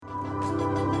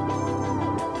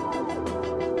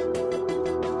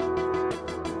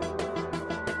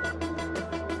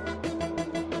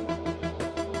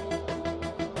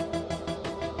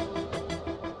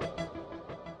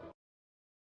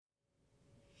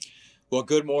Well,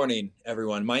 good morning,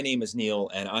 everyone. My name is Neil,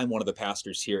 and I'm one of the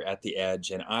pastors here at The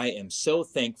Edge. And I am so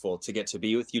thankful to get to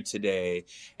be with you today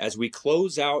as we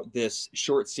close out this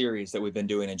short series that we've been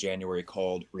doing in January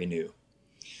called Renew.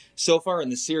 So far in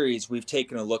the series, we've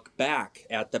taken a look back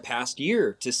at the past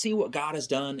year to see what God has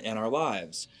done in our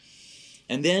lives.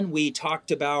 And then we talked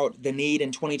about the need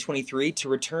in 2023 to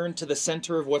return to the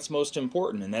center of what's most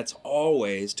important, and that's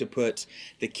always to put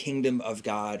the kingdom of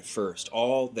God first,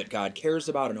 all that God cares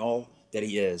about and all that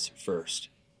He is first.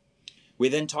 We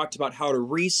then talked about how to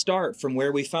restart from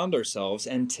where we found ourselves,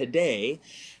 and today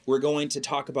we're going to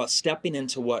talk about stepping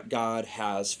into what God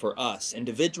has for us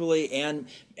individually and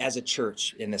as a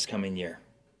church in this coming year.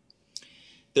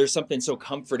 There's something so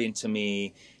comforting to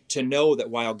me to know that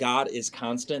while God is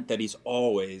constant, that He's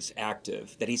always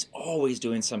active, that He's always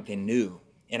doing something new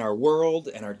in our world,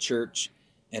 in our church,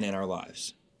 and in our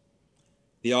lives.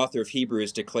 The author of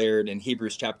Hebrews declared in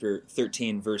Hebrews chapter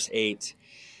 13, verse 8,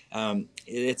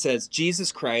 it says,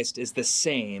 Jesus Christ is the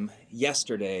same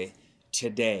yesterday,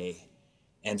 today,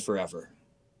 and forever.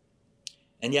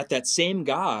 And yet that same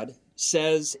God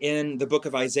says in the book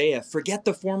of Isaiah, forget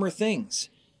the former things.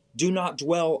 Do not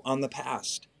dwell on the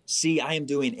past. See, I am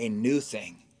doing a new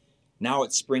thing. Now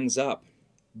it springs up.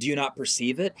 Do you not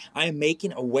perceive it? I am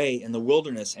making a way in the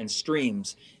wilderness and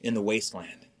streams in the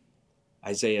wasteland.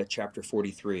 Isaiah chapter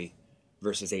 43,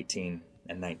 verses 18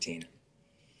 and 19.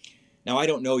 Now, I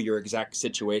don't know your exact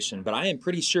situation, but I am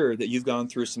pretty sure that you've gone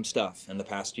through some stuff in the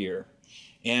past year.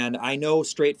 And I know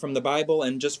straight from the Bible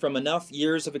and just from enough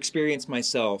years of experience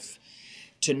myself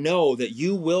to know that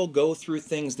you will go through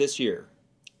things this year.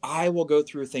 I will go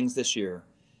through things this year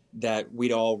that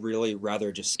we'd all really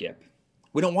rather just skip.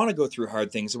 We don't want to go through hard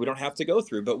things that we don't have to go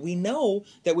through, but we know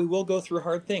that we will go through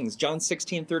hard things. John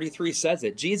 16:33 says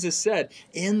it. Jesus said,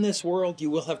 in this world you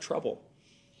will have trouble.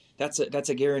 That's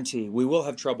a guarantee. We will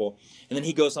have trouble. And then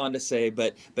he goes on to say,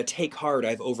 but take heart,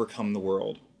 I've overcome the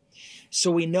world.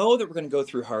 So we know that we're going to go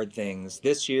through hard things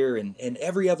this year and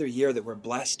every other year that we're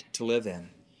blessed to live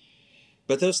in.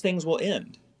 But those things will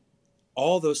end.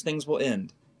 All those things will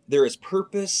end. There is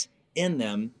purpose in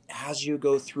them as you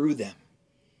go through them.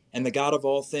 And the God of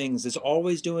all things is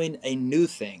always doing a new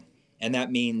thing, and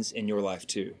that means in your life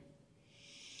too.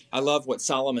 I love what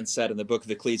Solomon said in the book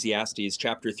of Ecclesiastes,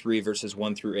 chapter 3, verses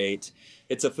 1 through 8.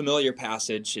 It's a familiar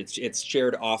passage. It's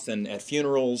shared often at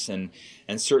funerals and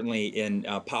certainly in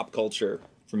pop culture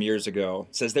from years ago.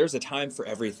 It says, there's a time for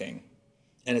everything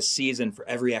and a season for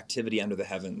every activity under the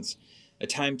heavens, a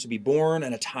time to be born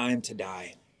and a time to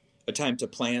die, a time to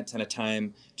plant and a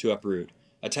time to uproot,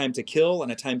 a time to kill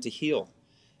and a time to heal,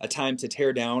 a time to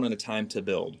tear down and a time to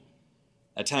build,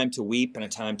 a time to weep and a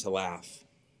time to laugh,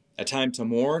 a time to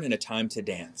mourn and a time to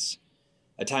dance,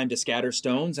 a time to scatter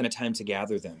stones and a time to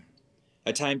gather them,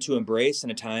 a time to embrace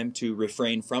and a time to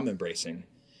refrain from embracing,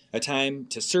 a time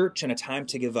to search and a time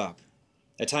to give up,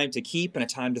 a time to keep and a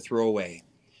time to throw away,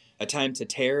 a time to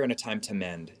tear and a time to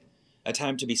mend, a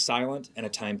time to be silent and a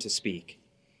time to speak,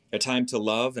 a time to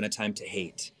love and a time to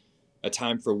hate, a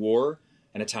time for war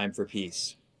and a time for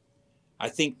peace. I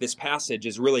think this passage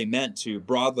is really meant to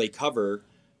broadly cover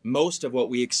most of what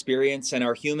we experience in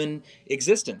our human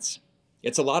existence.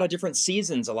 It's a lot of different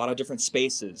seasons, a lot of different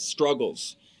spaces,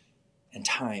 struggles, and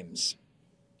times.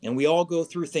 And we all go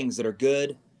through things that are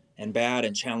good and bad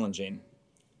and challenging.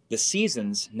 The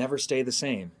seasons never stay the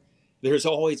same. There's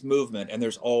always movement and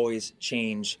there's always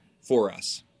change for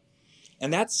us.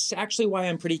 And that's actually why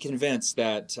I'm pretty convinced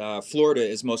that Florida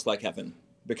is most like heaven,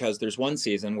 because there's one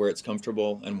season where it's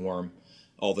comfortable and warm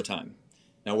all the time.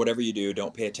 Now, whatever you do,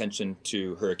 don't pay attention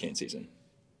to hurricane season.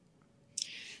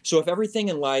 So if everything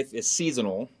in life is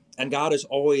seasonal and God is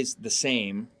always the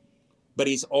same, but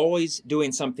He's always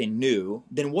doing something new,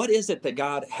 then what is it that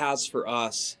God has for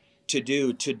us to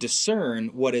do to discern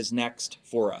what is next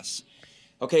for us?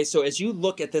 Okay, so as you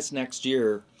look at this next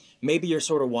year, maybe you're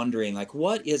sort of wondering, like,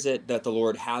 what is it that the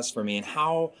Lord has for me, and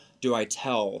how do I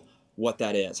tell what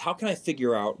that is? How can I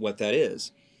figure out what that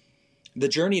is? The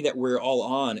journey that we're all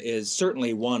on is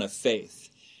certainly one of faith.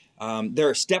 There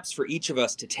are steps for each of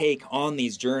us to take on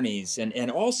these journeys,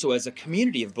 and also as a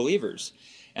community of believers.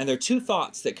 And there are two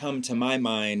thoughts that come to my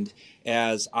mind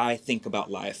as I think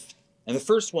about life. And the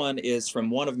first one is from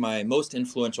one of my most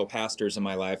influential pastors in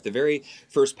my life, the very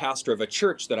first pastor of a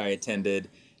church that I attended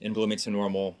in Bloomington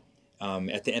Normal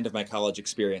at the end of my college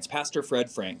experience, Pastor Fred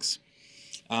Franks.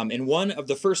 In one of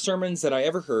the first sermons that I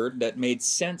ever heard that made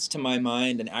sense to my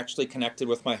mind and actually connected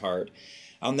with my heart,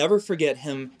 I'll never forget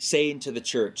him saying to the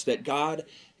church that God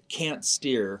can't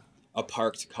steer a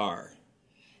parked car.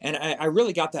 And I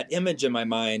really got that image in my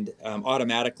mind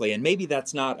automatically. And maybe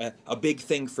that's not a big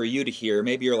thing for you to hear.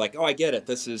 Maybe you're like, oh, I get it.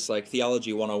 This is like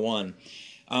Theology 101.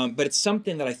 But it's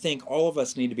something that I think all of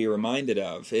us need to be reminded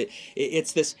of.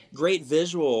 It's this great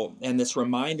visual and this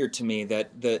reminder to me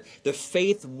that the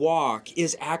faith walk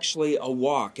is actually a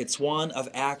walk. It's one of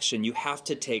action. You have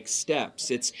to take steps.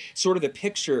 It's sort of the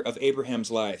picture of Abraham's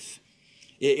life.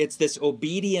 It's this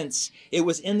obedience. It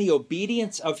was in the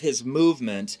obedience of his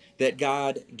movement that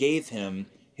God gave him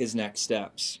his next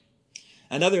steps.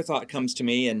 Another thought comes to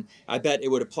me, and I bet it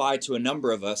would apply to a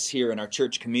number of us here in our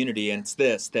church community, and it's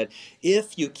this, that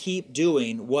if you keep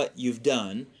doing what you've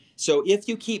done, so if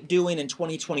you keep doing in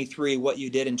 2023 what you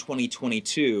did in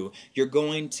 2022, you're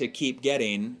going to keep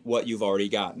getting what you've already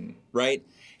gotten, right?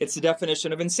 It's the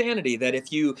definition of insanity, that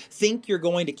if you think you're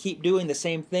going to keep doing the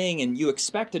same thing and you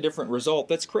expect a different result,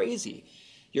 that's crazy.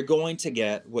 You're going to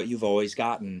get what you've always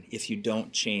gotten if you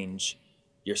don't change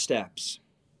your steps.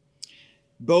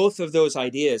 Both of those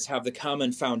ideas have the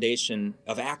common foundation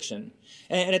of action.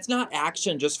 And it's not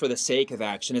action just for the sake of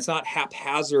action. It's not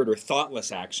haphazard or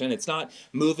thoughtless action. It's not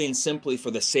moving simply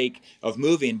for the sake of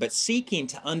moving, but seeking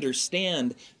to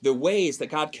understand the ways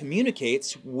that God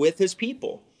communicates with his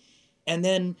people. And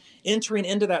then entering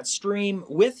into that stream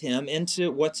with him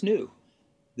into what's new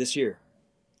this year.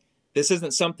 This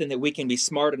isn't something that we can be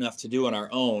smart enough to do on our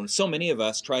own. So many of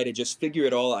us try to just figure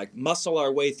it all out, muscle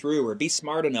our way through or be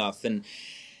smart enough. And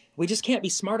we just can't be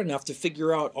smart enough to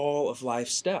figure out all of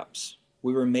life's steps.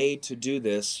 We were made to do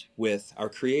this with our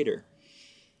Creator.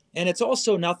 And it's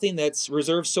also nothing that's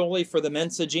reserved solely for the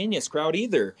Mensa Genius crowd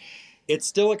either. It's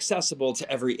still accessible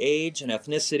to every age and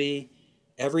ethnicity,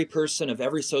 every person of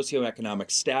every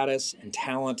socioeconomic status and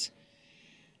talent.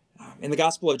 In the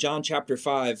Gospel of John chapter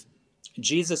 5,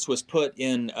 Jesus was put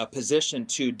in a position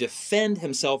to defend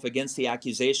himself against the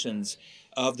accusations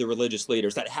of the religious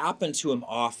leaders. That happened to him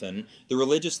often. The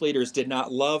religious leaders did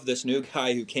not love this new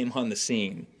guy who came on the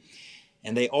scene.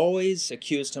 And they always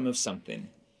accused him of something.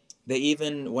 They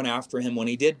even went after him when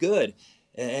he did good.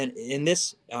 And in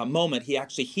this moment, he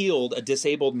actually healed a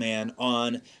disabled man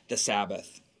on the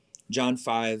Sabbath. John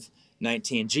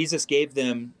 5:19. Jesus gave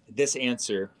them this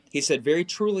answer. He said, "Very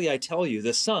truly I tell you,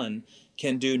 the Son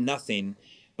can do nothing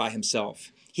by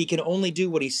himself. He can only do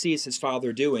what he sees his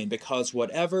Father doing, because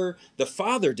whatever the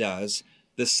Father does,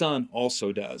 the Son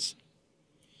also does."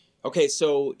 Okay,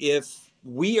 so if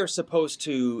we are supposed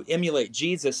to emulate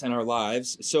Jesus in our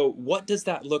lives, so what does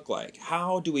that look like?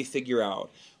 How do we figure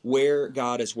out where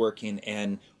God is working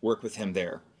and work with him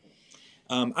there?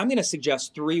 I'm going to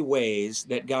suggest 3 ways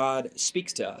that God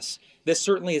speaks to us. This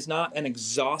certainly is not an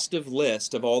exhaustive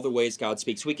list of all the ways God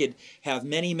speaks. We could have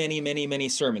many, many, many, many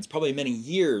sermons, probably many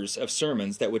years of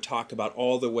sermons that would talk about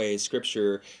all the ways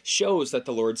Scripture shows that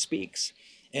the Lord speaks.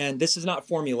 And this is not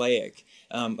formulaic.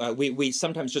 We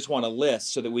sometimes just want a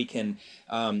list so that we can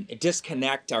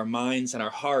disconnect our minds and our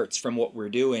hearts from what we're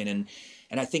doing.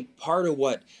 And I think part of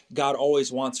what God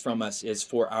always wants from us is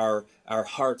for our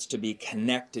hearts to be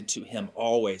connected to him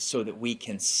always, so that we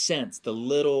can sense the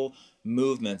little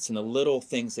movements and the little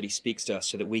things that he speaks to us,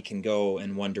 so that we can go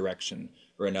in one direction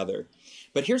or another.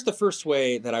 But here's the first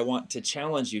way that I want to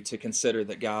challenge you to consider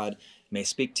that God may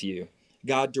speak to you.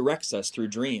 God directs us through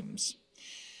dreams.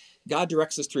 God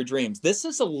directs us through dreams. This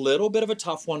is a little bit of a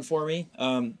tough one for me.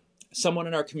 Someone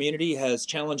in our community has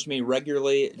challenged me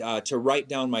regularly to write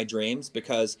down my dreams,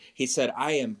 because he said,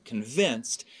 I am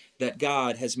convinced that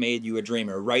God has made you a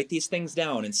dreamer. Write these things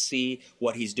down and see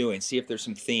what he's doing. See if there's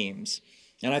some themes.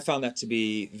 And I found that to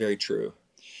be very true.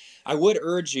 I would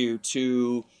urge you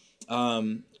to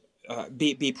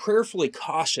be prayerfully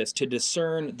cautious to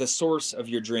discern the source of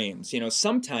your dreams. You know,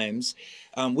 sometimes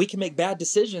we can make bad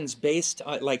decisions based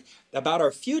on, about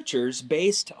our futures,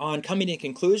 based on coming to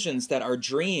conclusions that our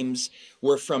dreams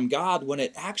were from God, when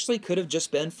it actually could have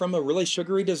just been from a really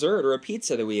sugary dessert or a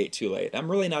pizza that we ate too late. I'm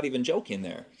really not even joking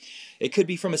there. It could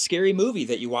be from a scary movie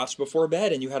that you watched before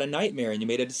bed and you had a nightmare and you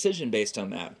made a decision based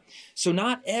on that. So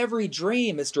not every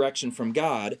dream is direction from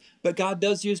God, but God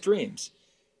does use dreams.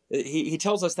 He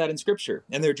tells us that in Scripture,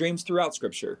 and there are dreams throughout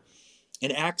Scripture.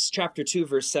 In Acts chapter 2,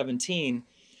 verse 17,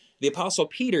 the Apostle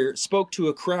Peter spoke to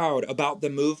a crowd about the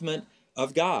movement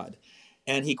of God,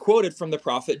 and he quoted from the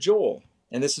prophet Joel,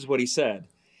 and this is what he said.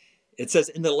 It says,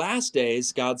 "In the last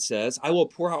days, God says, I will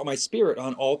pour out my Spirit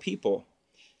on all people.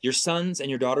 Your sons and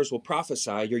your daughters will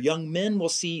prophesy, your young men will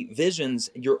see visions,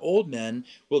 your old men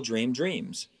will dream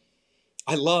dreams."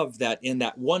 I love that in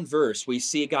that one verse, we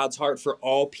see God's heart for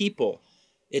all people.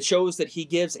 It shows that he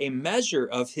gives a measure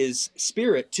of his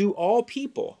Spirit to all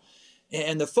people.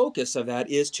 And the focus of that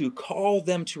is to call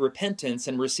them to repentance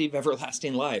and receive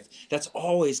everlasting life. That's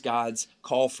always God's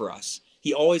call for us.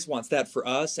 He always wants that for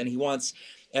us, and he wants,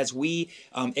 as we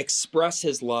express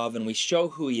his love and we show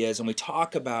who he is and we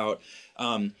talk about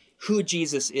who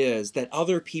Jesus is, that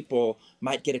other people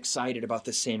might get excited about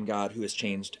the same God who has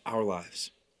changed our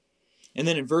lives. And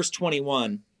then in verse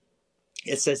 21,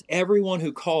 it says, everyone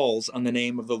who calls on the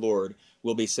name of the Lord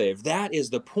will be saved. That is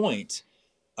the point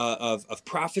of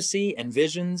prophecy and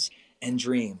visions and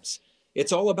dreams.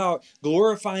 It's all about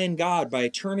glorifying God by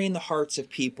turning the hearts of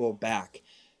people back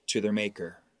to their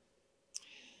Maker.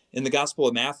 In the Gospel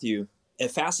of Matthew, it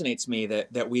fascinates me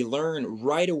that we learn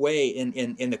right away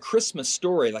in the Christmas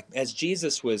story, like as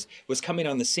Jesus was coming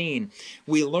on the scene,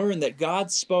 we learn that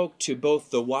God spoke to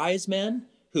both the wise men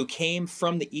who came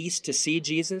from the east to see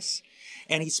Jesus,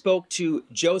 and he spoke to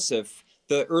Joseph,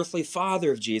 the earthly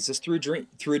father of Jesus, through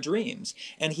dreams.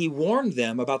 And he warned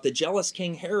them about the jealous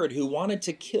King Herod, who wanted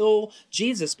to kill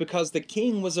Jesus because the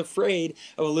king was afraid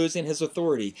of losing his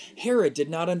authority. Herod did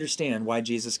not understand why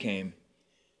Jesus came.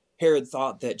 Herod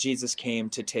thought that Jesus came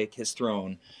to take his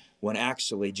throne, when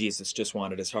actually Jesus just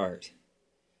wanted his heart.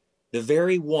 The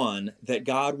very one that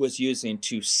God was using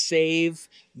to save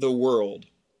the world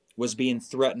was being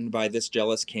threatened by this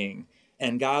jealous king.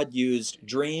 And God used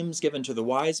dreams given to the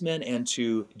wise men and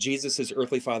to Jesus'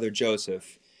 earthly father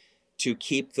Joseph to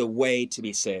keep the way to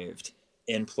be saved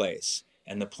in place,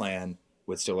 and the plan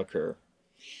would still occur.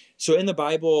 So in the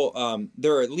Bible,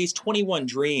 there are at least 21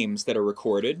 dreams that are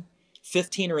recorded.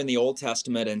 15 are in the Old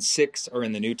Testament and 6 are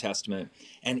in the New Testament.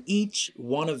 And each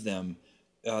one of them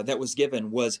that was given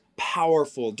was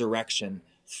powerful direction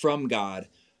from God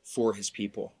for his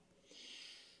people.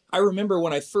 I remember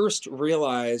when I first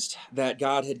realized that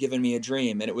God had given me a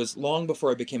dream, and it was long before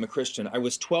I became a Christian. I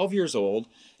was 12 years old,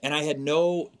 and I had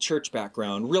no church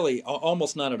background, really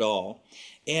almost none at all.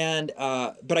 And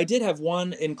but I did have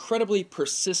one incredibly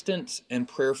persistent and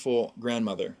prayerful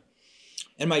grandmother.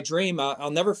 In my dream,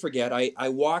 I'll never forget, I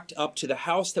walked up to the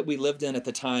house that we lived in at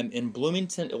the time in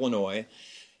Bloomington, Illinois,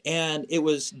 and it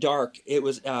was dark. It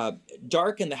was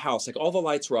dark in the house, like all the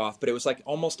lights were off, but it was like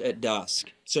almost at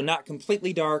dusk. So not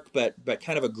completely dark, but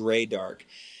kind of a gray dark.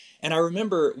 And I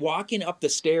remember walking up the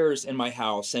stairs in my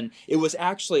house, and it was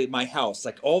actually my house.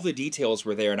 Like all the details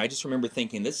were there, and I just remember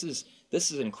thinking, this is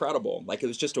incredible. Like it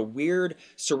was just a weird,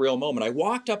 surreal moment. I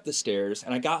walked up the stairs,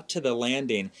 and I got to the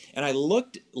landing, and I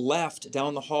looked left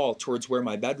down the hall towards where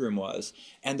my bedroom was,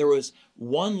 and there was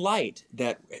one light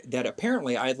that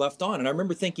apparently I had left on. And I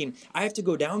remember thinking, I have to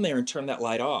go down there and turn that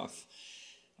light off.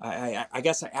 I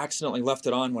guess I accidentally left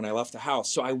it on when I left the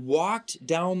house. So I walked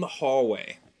down the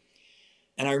hallway,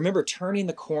 and I remember turning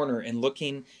the corner and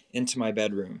looking into my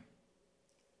bedroom.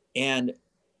 And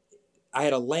I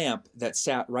had a lamp that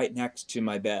sat right next to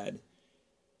my bed.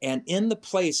 And in the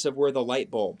place of where the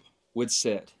light bulb would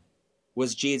sit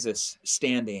was Jesus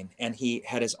standing, and he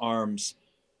had his arms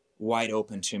wide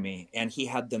open to me. And he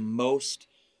had the most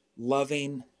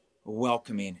loving,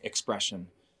 welcoming expression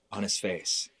on his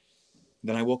face.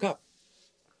 Then I woke up.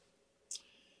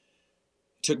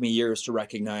 It took me years to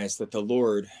recognize that the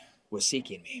Lord was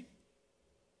seeking me.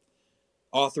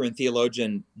 Author and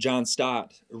theologian John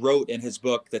Stott wrote in his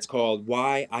book that's called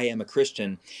Why I Am a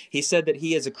Christian, he said that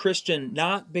he is a Christian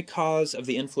not because of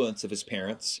the influence of his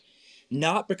parents,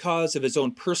 not because of his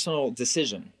own personal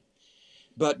decision,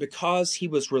 but because he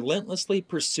was relentlessly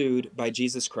pursued by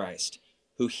Jesus Christ,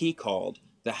 who he called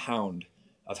the Hound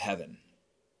of Heaven.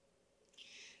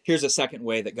 Here's a second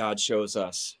way that God shows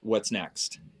us what's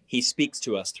next. He speaks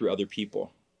to us through other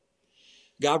people.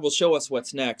 God will show us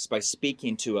what's next by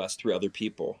speaking to us through other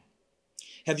people.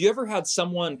 Have you ever had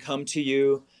someone come to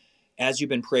you as you've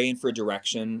been praying for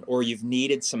direction, or you've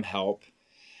needed some help,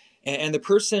 and the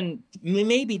person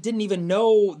maybe didn't even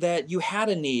know that you had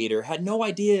a need or had no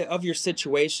idea of your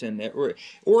situation,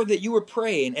 or that you were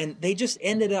praying, and they just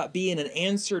ended up being an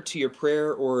answer to your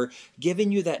prayer or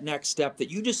giving you that next step that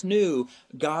you just knew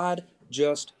God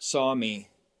just saw me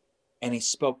and he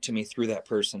spoke to me through that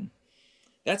person?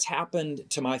 That's happened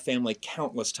to my family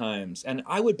countless times. And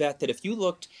I would bet that if you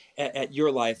looked at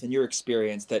your life and your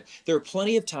experience, that there are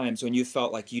plenty of times when you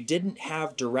felt like you didn't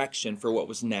have direction for what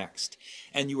was next.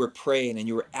 And you were praying and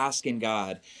you were asking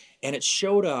God. And it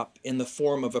showed up in the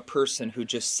form of a person who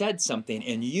just said something,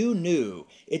 and you knew,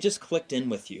 it just clicked in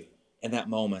with you in that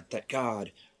moment that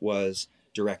God was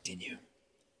directing you.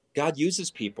 God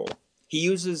uses people. He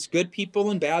uses good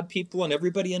people and bad people and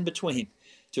everybody in between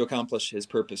to accomplish his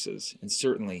purposes. And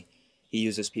certainly he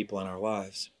uses people in our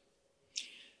lives.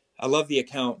 I love the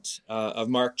account of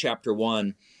Mark chapter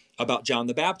 1 about John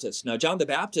the Baptist. Now, John the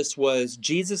Baptist was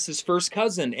Jesus' first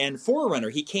cousin and forerunner.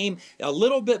 He came a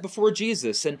little bit before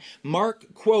Jesus. And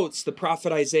Mark quotes the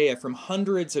prophet Isaiah from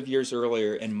hundreds of years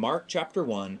earlier in Mark chapter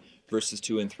 1, verses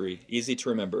 2 and 3. Easy to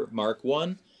remember. Mark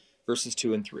 1, verses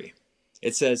 2 and 3.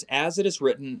 It says, "As it is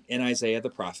written in Isaiah the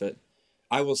prophet,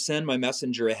 I will send my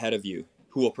messenger ahead of you,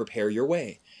 who will prepare your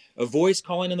way. A voice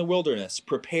calling in the wilderness,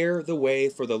 prepare the way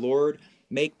for the Lord,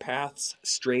 make paths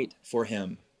straight for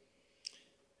him."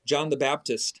 John the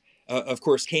Baptist, of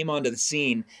course, came onto the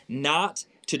scene not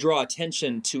to draw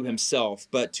attention to himself,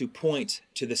 but to point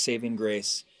to the saving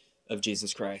grace of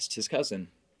Jesus Christ, his cousin.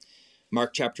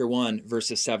 Mark chapter 1,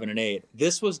 verses 7 and 8.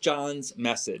 This was John's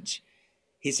message.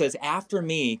 He says, "After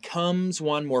me comes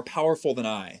one more powerful than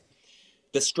I,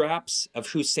 the straps of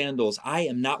whose sandals I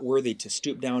am not worthy to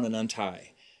stoop down and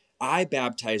untie. I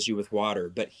baptize you with water,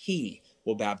 but he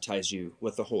will baptize you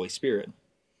with the Holy Spirit."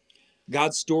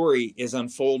 God's story is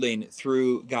unfolding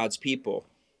through God's people,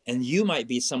 and you might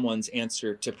be someone's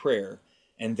answer to prayer,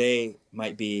 and they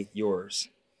might be yours.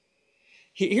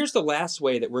 Here's the last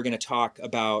way that we're going to talk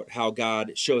about how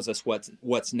God shows us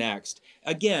what's next.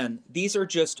 Again, these are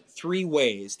just 3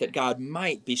 ways that God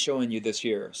might be showing you this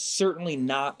year. Certainly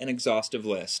not an exhaustive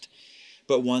list,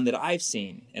 but one that I've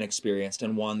seen and experienced,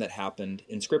 and one that happened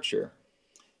in Scripture.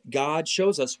 God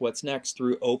shows us what's next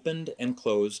through opened and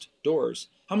closed doors.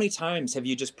 How many times have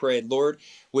you just prayed, "Lord,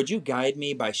 would you guide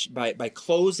me by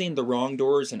closing the wrong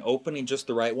doors and opening just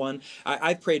the right one?"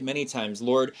 I've prayed many times,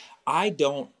 "Lord,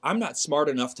 I'm not smart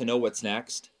enough to know what's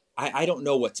next. I don't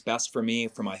know what's best for me,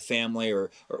 for my family, or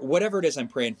whatever it is I'm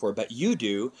praying for, but you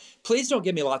do. Please don't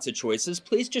give me lots of choices.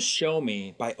 Please just show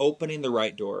me by opening the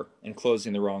right door and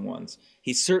closing the wrong ones."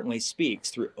 He certainly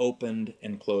speaks through opened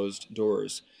and closed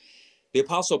doors. The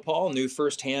Apostle Paul knew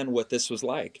firsthand what this was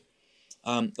like.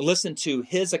 Listen to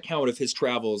his account of his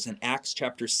travels in Acts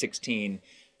chapter 16,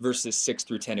 verses 6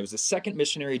 through 10. It was a second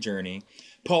missionary journey.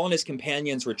 Paul and his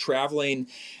companions were traveling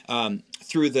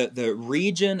through the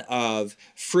region of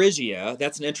Phrygia.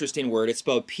 That's an interesting word. It's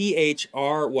spelled Phrygia.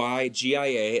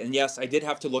 And yes, I did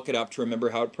have to look it up to remember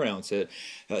how to pronounce it.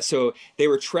 So they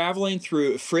were traveling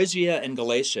through Phrygia and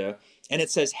Galatia. And it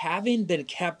says, having been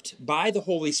kept by the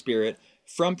Holy Spirit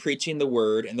from preaching the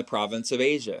word in the province of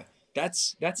Asia.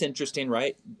 That's interesting,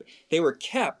 right? They were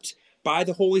kept by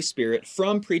the Holy Spirit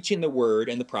from preaching the word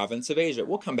in the province of Asia.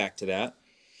 We'll come back to that.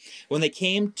 When they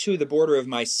came to the border of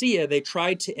Mysia, they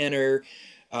tried to enter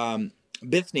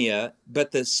Bithynia,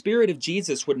 but the Spirit of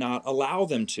Jesus would not allow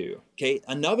them to. Okay,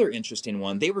 another interesting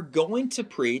one. They were going to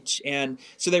preach, and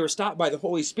so they were stopped by the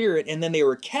Holy Spirit, and then they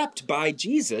were kept by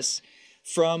Jesus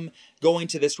from going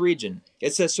to this region.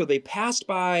 It says, so they passed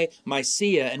by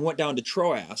Mysia and went down to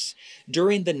Troas.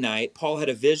 During the night, Paul had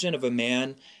a vision of a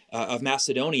man of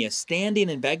Macedonia standing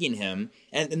and begging him.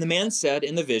 And the man said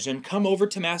in the vision, "Come over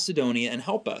to Macedonia and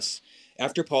help us."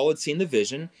 After Paul had seen the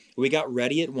vision, we got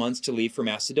ready at once to leave for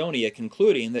Macedonia,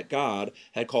 concluding that God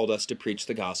had called us to preach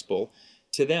the gospel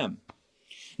to them.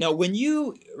 Now, when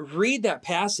you read that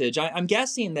passage, I'm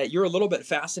guessing that you're a little bit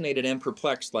fascinated and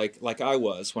perplexed like I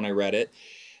was when I read it.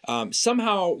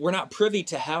 Somehow, we're not privy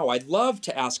to how. I'd love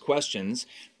to ask questions,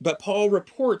 but Paul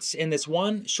reports in this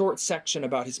one short section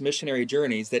about his missionary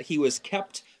journeys that he was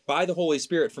kept by the Holy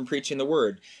Spirit from preaching the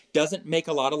word. Doesn't make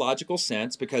a lot of logical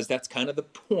sense because that's kind of the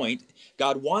point.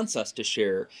 God wants us to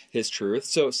share his truth,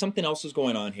 so something else is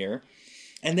going on here.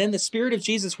 And then the Spirit of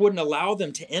Jesus wouldn't allow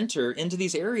them to enter into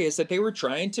these areas that they were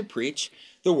trying to preach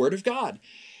the Word of God.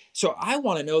 So I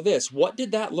want to know this. What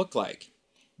did that look like?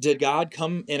 Did God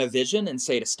come in a vision and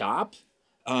say to stop?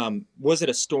 Was it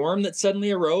a storm that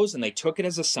suddenly arose and they took it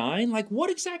as a sign? Like,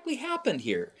 what exactly happened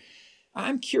here?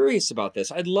 I'm curious about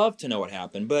this. I'd love to know what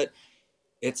happened, but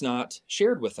it's not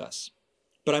shared with us.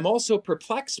 But I'm also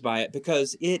perplexed by it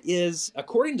because it is,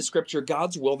 according to Scripture,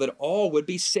 God's will that all would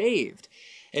be saved.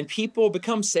 And people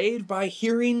become saved by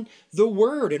hearing the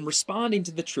word and responding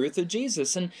to the truth of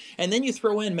Jesus. And then you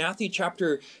throw in Matthew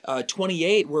chapter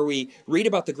 28, where we read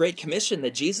about the Great Commission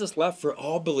that Jesus left for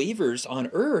all believers on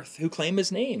earth who claim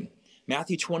his name.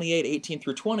 Matthew 28, 18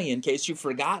 through 20, in case you've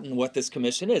forgotten what this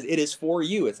commission is. It is for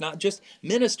you. It's not just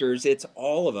ministers, it's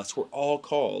all of us. We're all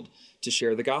called to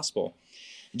share the gospel.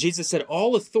 Jesus said,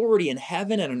 "All authority in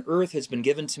heaven and on earth has been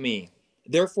given to me.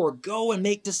 Therefore, go and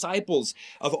make disciples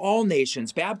of all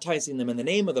nations, baptizing them in the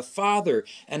name of the Father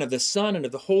and of the Son and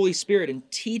of the Holy Spirit, and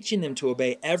teaching them to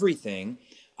obey everything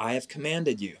I have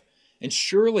commanded you. And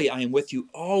surely I am with you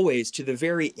always to the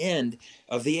very end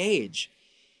of the age."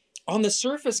 On the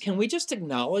surface, can we just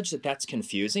acknowledge that that's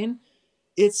confusing?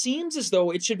 It seems as though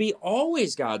it should be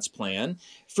always God's plan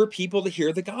for people to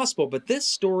hear the gospel, but this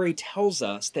story tells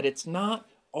us that it's not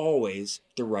always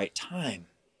the right time.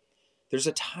 There's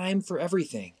a time for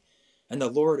everything. And the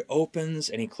Lord opens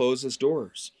and he closes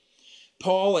doors.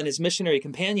 Paul and his missionary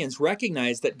companions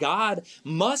recognized that God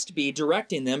must be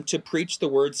directing them to preach the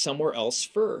word somewhere else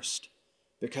first,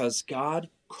 because God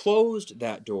closed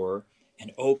that door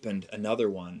and opened another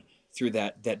one through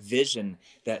that vision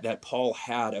that Paul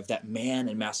had of that man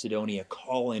in Macedonia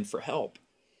calling for help.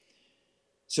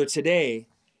 So today,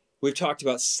 we've talked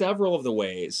about several of the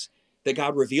ways that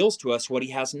God reveals to us what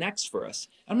he has next for us.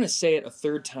 I'm going to say it a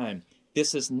third time.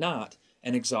 This is not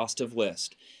an exhaustive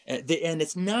list. And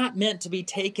it's not meant to be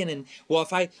taken and, well,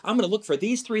 I'm going to look for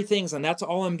these three things and that's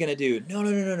all I'm going to do.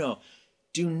 No.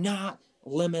 Do not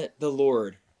limit the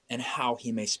Lord and how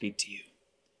he may speak to you.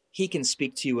 He can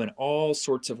speak to you in all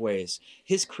sorts of ways.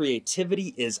 His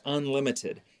creativity is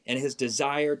unlimited, and his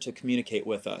desire to communicate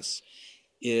with us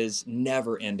is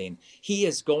never ending. He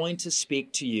is going to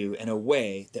speak to you in a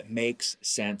way that makes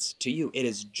sense to you. It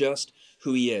is just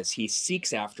who he is. He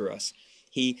seeks after us.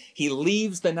 He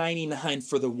leaves the 99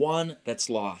 for the one that's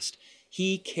lost.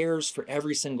 He cares for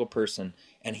every single person,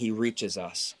 and he reaches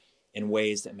us in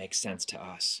ways that make sense to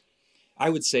us. I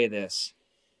would say this: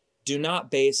 do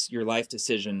not base your life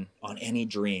decision on any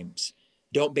dreams.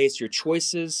 Don't base your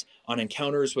choices on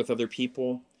encounters with other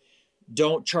people.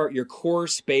 Don't chart your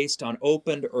course based on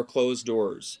opened or closed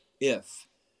doors if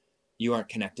you aren't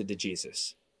connected to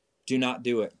Jesus. Do not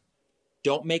do it.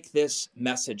 Don't make this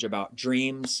message about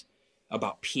dreams,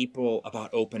 about people, about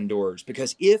open doors.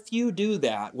 Because if you do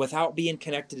that without being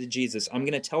connected to Jesus, I'm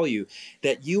going to tell you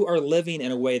that you are living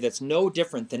in a way that's no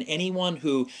different than anyone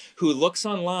who looks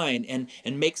online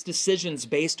and makes decisions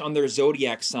based on their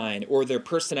zodiac sign or their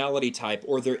personality type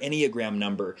or their Enneagram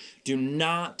number. Do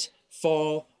not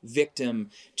fall victim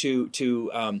to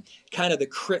kind of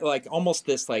the almost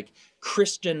this like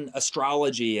Christian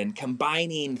astrology and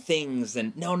combining things.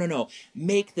 And no.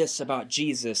 Make this about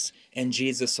Jesus and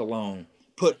Jesus alone.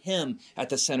 Put him at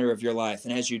the center of your life.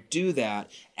 And as you do that,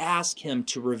 ask him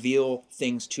to reveal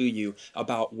things to you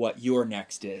about what your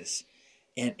next is.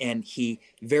 And he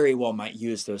very well might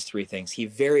use those three things. He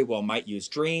very well might use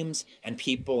dreams and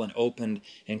people and opened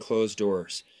and closed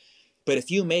doors. But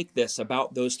if you make this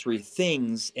about those three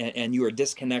things and you are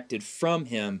disconnected from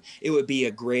him, it would be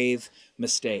a grave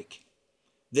mistake.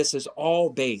 This is all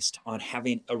based on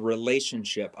having a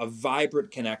relationship, a vibrant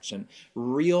connection,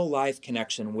 real life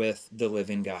connection with the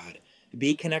living God.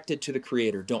 Be connected to the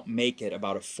Creator. Don't make it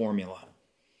about a formula.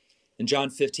 In John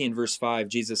 15, verse 5,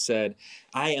 Jesus said,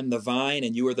 "I am the vine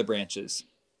and you are the branches.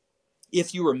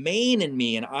 If you remain in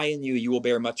me and I in you, you will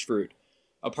bear much fruit.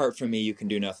 Apart from me, you can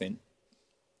do nothing."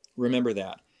 Remember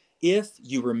that. If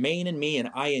you remain in me and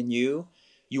I in you,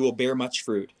 you will bear much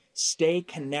fruit. Stay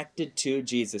connected to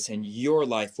Jesus and your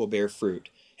life will bear fruit.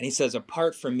 And he says,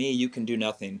 apart from me, you can do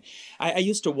nothing. I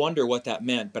used to wonder what that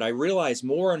meant, but I realize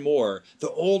more and more, the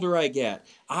older I get,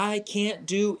 I can't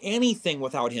do anything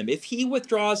without him. If he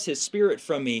withdraws his spirit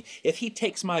from me, if he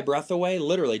takes my breath away,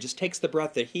 literally just takes the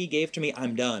breath that he gave to me,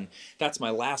 I'm done. That's my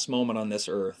last moment on this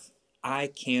earth. I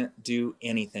can't do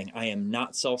anything. I am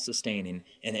not self-sustaining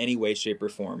in any way, shape, or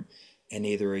form, and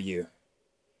neither are you.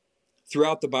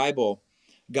 Throughout the Bible,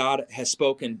 God has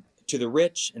spoken to the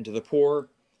rich and to the poor,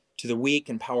 to the weak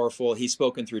and powerful. He's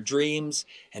spoken through dreams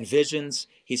and visions.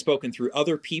 He's spoken through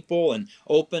other people and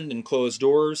opened and closed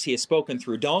doors. He has spoken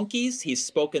through donkeys. He's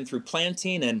spoken through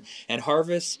planting and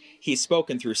harvest. He's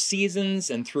spoken through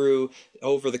seasons and through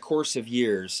over the course of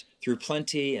years, through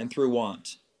plenty and through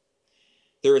want.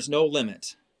 There is no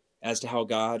limit as to how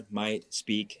God might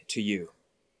speak to you.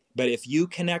 But if you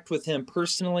connect with him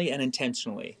personally and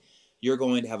intentionally, you're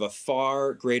going to have a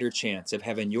far greater chance of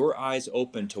having your eyes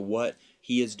open to what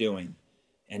he is doing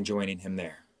and joining him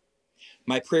there.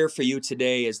 My prayer for you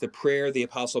today is the prayer the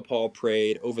Apostle Paul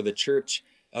prayed over the church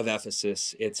of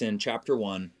Ephesus. It's in chapter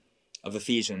 1 of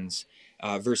Ephesians,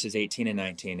 verses 18 and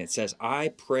 19. It says, "I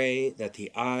pray that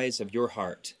the eyes of your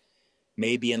heart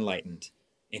may be enlightened,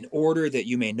 in order that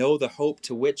you may know the hope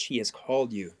to which he has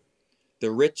called you, the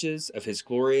riches of his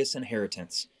glorious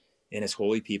inheritance in his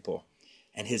holy people,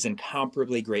 and his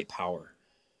incomparably great power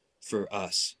for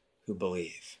us who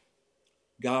believe."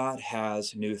 God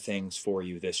has new things for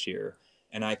you this year,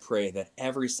 and I pray that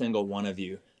every single one of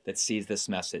you that sees this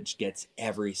message gets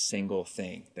every single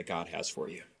thing that God has for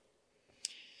you.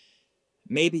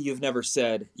 Maybe you've never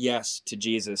said yes to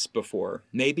Jesus before.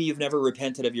 Maybe you've never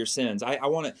repented of your sins. I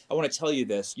want to tell you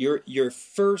this. Your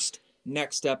first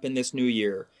next step in this new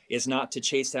year is not to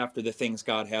chase after the things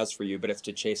God has for you, but it's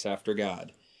to chase after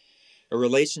God. A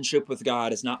relationship with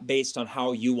God is not based on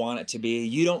how you want it to be.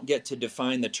 You don't get to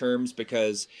define the terms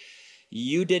because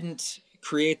you didn't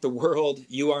create the world.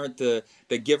 You aren't the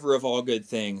giver of all good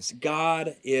things.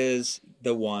 God is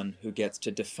the one who gets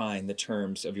to define the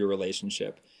terms of your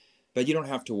relationship. But you don't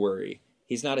have to worry.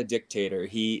 He's not a dictator.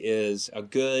 He is a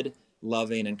good,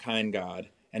 loving, and kind God,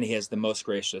 and he has the most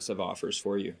gracious of offers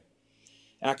for you.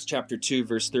 Acts chapter 2,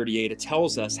 verse 38, it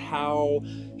tells us how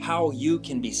you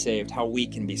can be saved, how we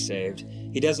can be saved.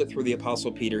 He does it through the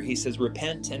Apostle Peter. He says,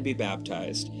 repent and be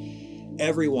baptized,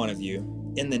 every one of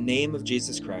you, in the name of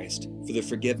Jesus Christ, for the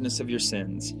forgiveness of your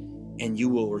sins, and you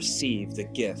will receive the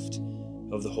gift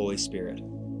of the Holy Spirit.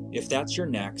 If that's your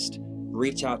next,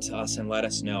 reach out to us and let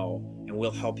us know, and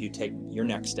we'll help you take your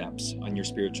next steps on your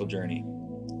spiritual journey.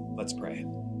 Let's pray.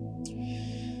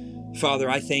 Father,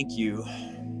 I thank you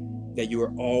that you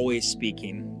are always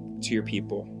speaking to your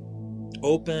people.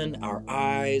 Open our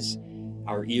eyes,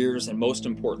 our ears, and most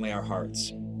importantly, our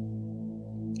hearts.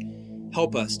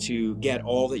 Help us to get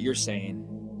all that you're saying.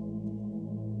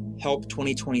 Help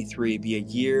 2023 be a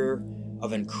year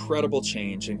of incredible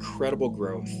change, incredible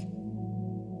growth.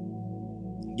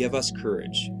 Give us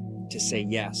courage to say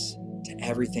yes to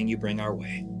everything you bring our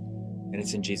way. And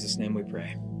it's in Jesus' name we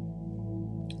pray.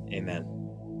 Amen.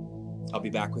 I'll be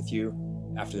back with you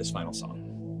after this final song.